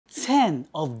10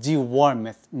 of the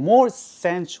warmest, more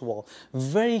sensual,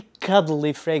 very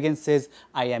cuddly fragrances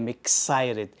I am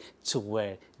excited to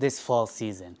wear this fall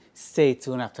season. Stay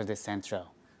tuned after this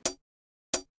intro.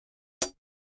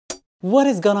 What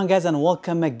is going on, guys, and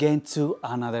welcome again to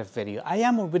another video. I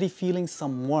am already feeling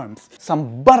some warmth,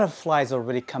 some butterflies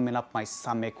already coming up my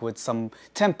stomach with some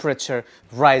temperature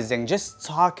rising, just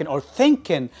talking or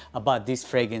thinking about these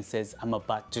fragrances I'm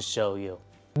about to show you.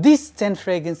 These 10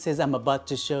 fragrances I'm about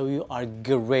to show you are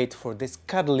great for this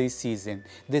cuddly season,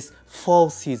 this fall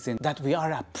season that we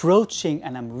are approaching,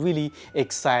 and I'm really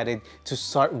excited to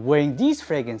start wearing these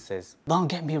fragrances. Don't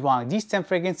get me wrong, these 10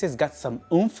 fragrances got some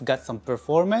oomph, got some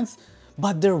performance,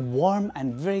 but they're warm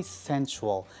and very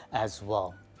sensual as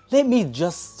well. Let me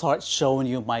just start showing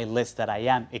you my list that I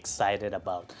am excited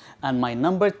about. And my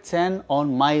number 10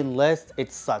 on my list,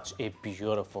 it's such a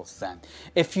beautiful scent.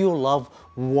 If you love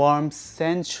warm,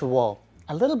 sensual,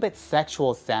 a little bit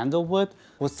sexual sandalwood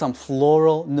with some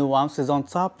floral nuances on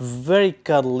top, very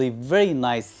cuddly, very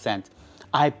nice scent,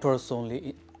 I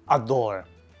personally adore.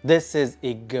 This is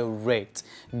a great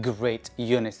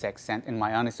unisex scent in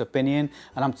my honest opinion,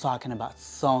 and I'm talking about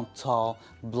Sensual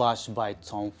Blush by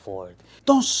Tom Ford.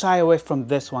 Don't shy away from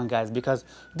this one, guys, because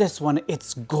this one,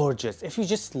 it's gorgeous. If you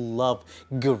just love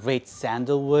great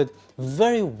sandalwood,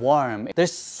 very warm,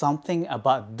 there's something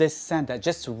about this scent that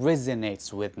just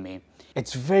resonates with me.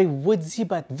 It's very woodsy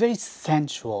but very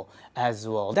sensual as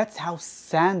well. That's how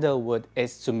sandalwood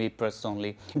is to me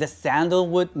personally. The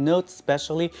sandalwood note,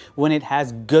 especially when it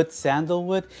has good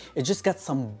sandalwood, it just got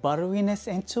some butteriness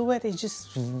into it. It's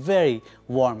just very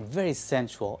warm, very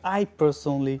sensual. I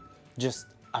personally just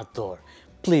adore.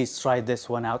 Please try this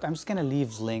one out. I'm just gonna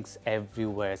leave links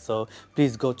everywhere, so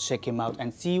please go check him out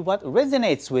and see what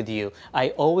resonates with you. I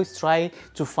always try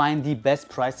to find the best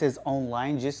prices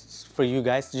online just for you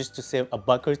guys, just to save a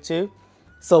buck or two.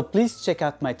 So please check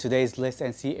out my today's list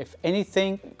and see if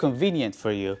anything convenient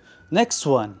for you. Next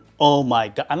one. Oh my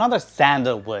god, another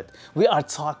sandalwood. We are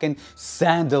talking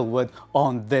sandalwood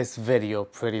on this video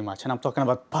pretty much. And I'm talking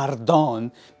about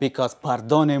Pardon, because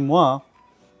pardonnez-moi,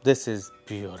 this is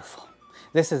beautiful.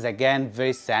 This is again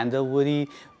very sandalwoody,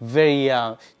 very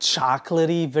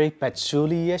chocolatey, very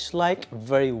patchouli-ish like,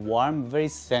 very warm, very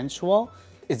sensual.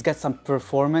 It's got some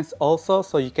performance also,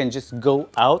 so you can just go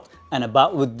out and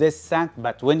about with this scent,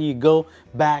 but when you go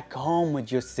back home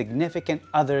with your significant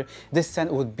other, this scent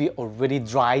would be already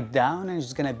dried down and it's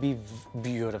just gonna be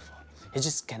beautiful. It's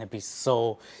just gonna be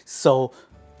so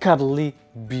cuddly,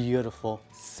 beautiful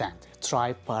scent.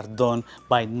 Try Pardon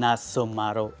by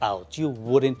Nassomaro out. You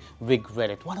wouldn't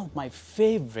regret it. One of my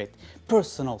favorite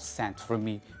personal scent for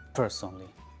me personally.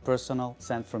 Personal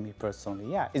scent for me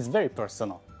personally. Yeah, it's very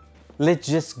personal. Let's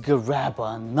just grab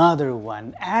another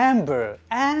one. Amber.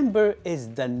 Amber is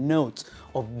the note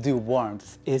of the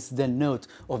warmth, is the note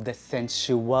of the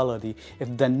sensuality, is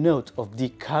the note of the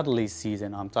cuddly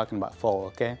season. I'm talking about fall,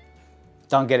 okay?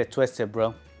 Don't get it twisted,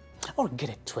 bro. Or get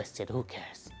it twisted, who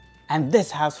cares? And this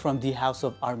house from the house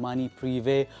of Armani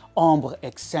Privé, Ombre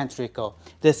Eccentrico.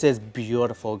 This is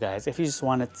beautiful, guys. If you just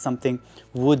wanted something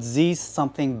woodsy,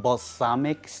 something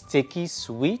balsamic, sticky,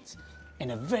 sweet,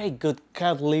 in a very good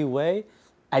cuddly way.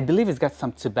 I believe it's got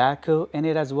some tobacco in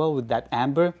it as well with that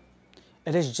amber.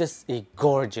 It is just a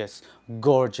gorgeous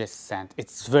scent.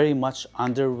 It's very much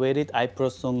underrated. I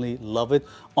personally love it.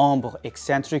 Ombre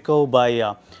Eccentrico by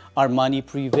Armani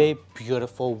Privé.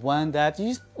 Beautiful one that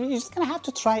you're just gonna have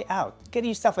to try out. Get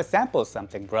yourself a sample of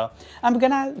something, bro. I'm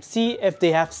gonna see if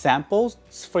they have samples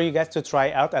for you guys to try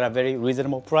out at a very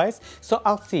reasonable price. So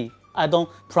I'll see. I don't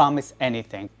promise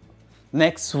anything.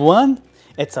 Next one,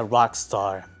 it's a rock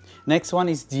star. Next one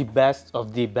is the best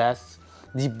of the best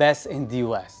in the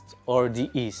West, or the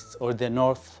East, or the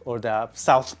North, or the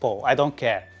South Pole. I don't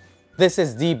care. This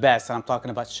is the best, and I'm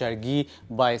talking about Chergui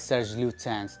by Serge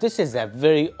Lutens. This is a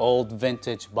very old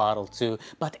vintage bottle too,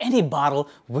 but any bottle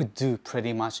would do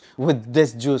pretty much with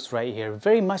this juice right here.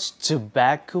 Very much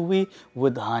tobacco-y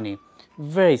with honey.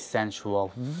 Very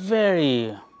sensual,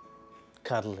 very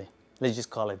cuddly. Let's just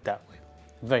call it that way.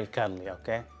 Very cuddly,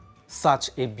 okay? Such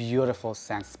a beautiful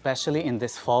scent, especially in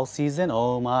this fall season.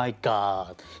 Oh my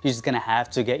god, you're just gonna have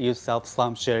to get yourself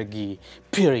some Chergui,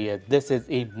 period. This is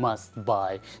a must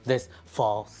buy this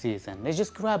fall season. Let's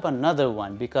just grab another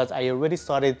one because I already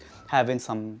started having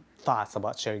some thoughts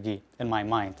about Chergui in my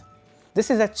mind. This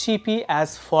is a cheapie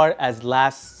as far as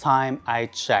last time I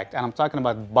checked, and I'm talking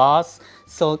about Boss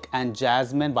Silk and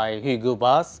Jasmine by Hugo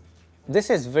Boss. This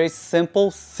is very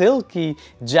simple, silky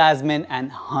jasmine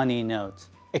and honey note.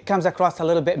 It comes across a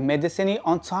little bit medicine-y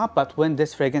on top, but when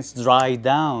this fragrance dries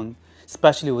down,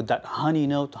 especially with that honey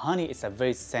note. Honey is a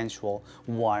very sensual,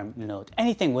 warm note.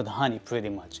 Anything with honey, pretty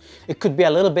much. It could be a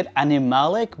little bit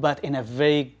animalic, but in a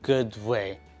very good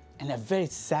way, in a very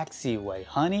sexy way.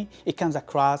 Honey, it comes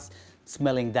across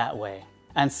smelling that way.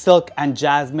 And silk and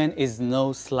jasmine is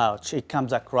no slouch. It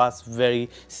comes across very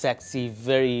sexy,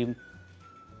 very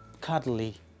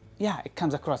cuddly. Yeah, it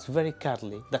comes across very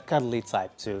cuddly, the cuddly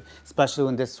type too, especially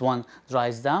when this one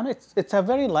dries down. It's a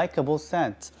very likable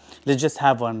scent. Let's just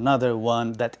have another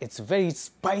one that it's very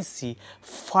spicy,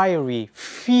 fiery,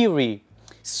 fiery,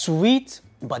 sweet,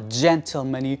 but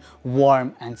gentlemanly,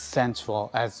 warm and sensual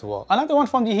as well. Another one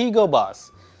from the Hugo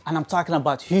Boss. And I'm talking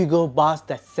about Hugo Boss,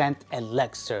 the scent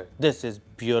elixir. This is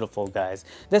beautiful, guys.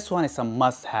 This one is a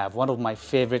must-have, one of my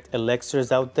favorite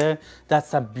elixirs out there.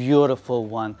 That's a beautiful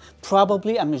one.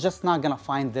 Probably, I'm just not gonna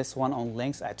find this one on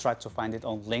links. I tried to find it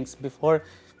on links before.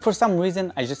 For some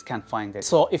reason, I just can't find it.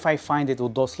 So if I find it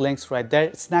with those links right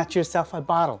there, snatch yourself a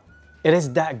bottle. It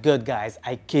is that good, guys.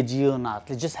 I kid you not.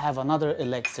 Let's just have another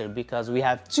elixir because we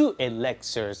have 2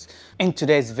 elixirs in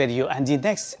today's video. And the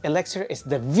next elixir is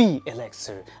the V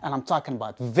elixir. And I'm talking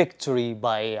about Victory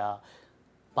by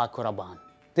Paco Rabanne.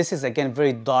 This is again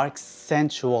very dark,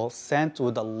 sensual scent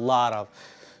with a lot of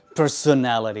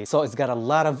personality. So it's got a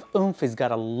lot of oomph, it's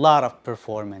got a lot of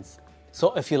performance.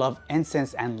 So if you love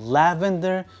incense and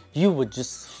lavender, you would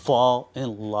just fall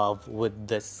in love with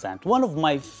this scent. One of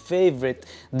my favorite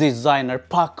designer,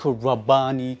 Paco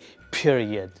Rabanne,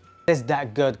 period. It's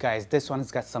that good, guys. This one's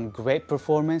got some great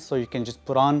performance, so you can just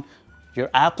put on your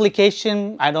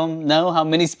application. I don't know how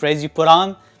many sprays you put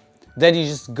on. Then you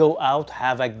just go out,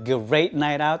 have a great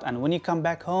night out, and when you come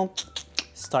back home,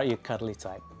 start your cuddly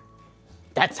type.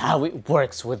 That's how it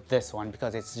works with this one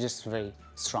because it's just very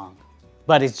strong.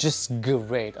 But it's just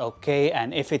great, okay?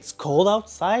 And if it's cold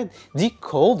outside, the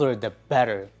colder the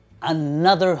better.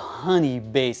 Another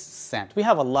honey-based scent. We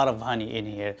have a lot of honey in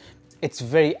here. It's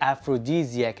very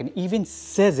aphrodisiac and even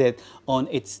says it on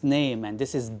its name. And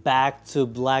this is Back to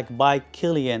Black by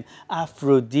Kilian,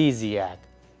 aphrodisiac.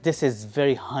 This is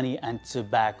very honey and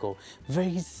tobacco.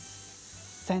 Very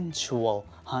sensual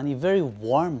honey, very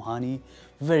warm honey.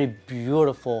 Very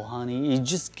beautiful honey. It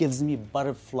just gives me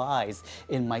butterflies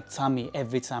in my tummy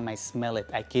every time I smell it.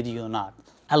 I kid you not.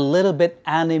 A little bit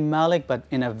animalic, but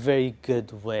in a very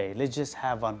good way. Let's just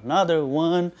have another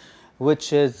one,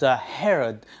 which is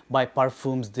Herod by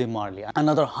Parfums de Marly.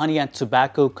 Another honey and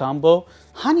tobacco combo.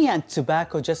 Honey and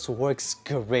tobacco just works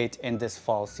great in this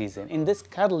fall season, in this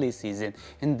cuddly season,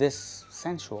 in this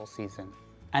sensual season.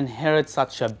 And Herod's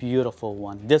such a beautiful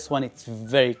one. This one, it's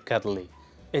very cuddly.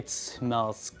 It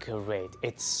smells great.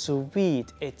 It's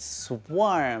sweet. It's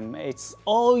warm. It's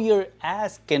all you're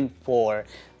asking for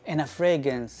in a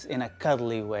fragrance, in a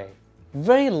cuddly way.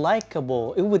 Very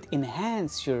likable. It would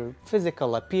enhance your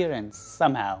physical appearance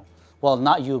somehow. Well,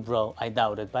 not you, bro. I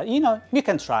doubt it. But you know, you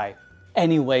can try.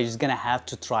 Anyway, you're just gonna have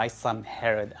to try some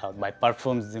Herod out by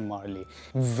Parfums de Marly.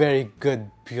 Very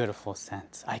good, beautiful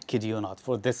scent. I kid you not.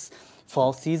 For this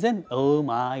fall season, oh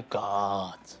my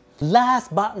God.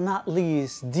 Last but not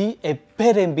least, the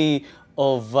epitome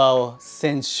of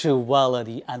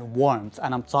sensuality and warmth.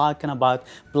 And I'm talking about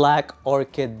Black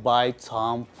Orchid by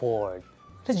Tom Ford.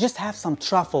 Let's just have some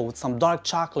truffle with some dark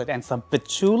chocolate and some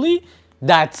patchouli.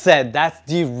 That's it. That's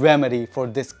the remedy for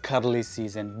this cuddly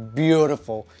season.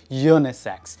 Beautiful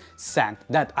unisex scent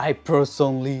that I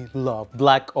personally love.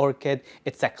 Black Orchid,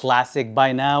 it's a classic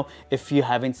by now. If you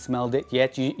haven't smelled it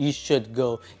yet, you should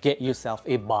go get yourself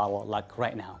a bottle like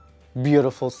right now.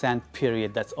 Beautiful scent,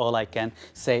 period. That's all I can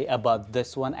say about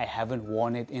this one. I haven't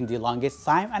worn it in the longest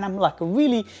time and I'm like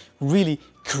really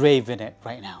craving it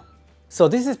right now. So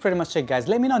this is pretty much it, guys.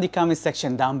 Let me know in the comment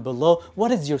section down below,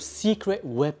 what is your secret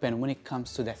weapon when it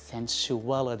comes to the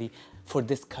sensuality for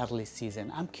this cuddly season?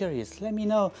 I'm curious. Let me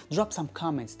know. Drop some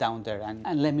comments down there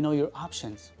and let me know your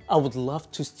options. I would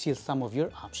love to steal some of your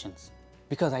options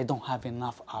because I don't have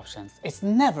enough options. It's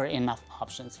never enough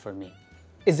options for me.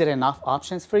 Is it enough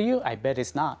options for you? I bet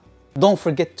it's not. Don't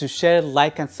forget to share,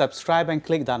 like, and subscribe, and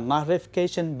click that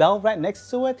notification bell right next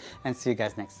to it. And see you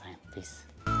guys next time. Peace.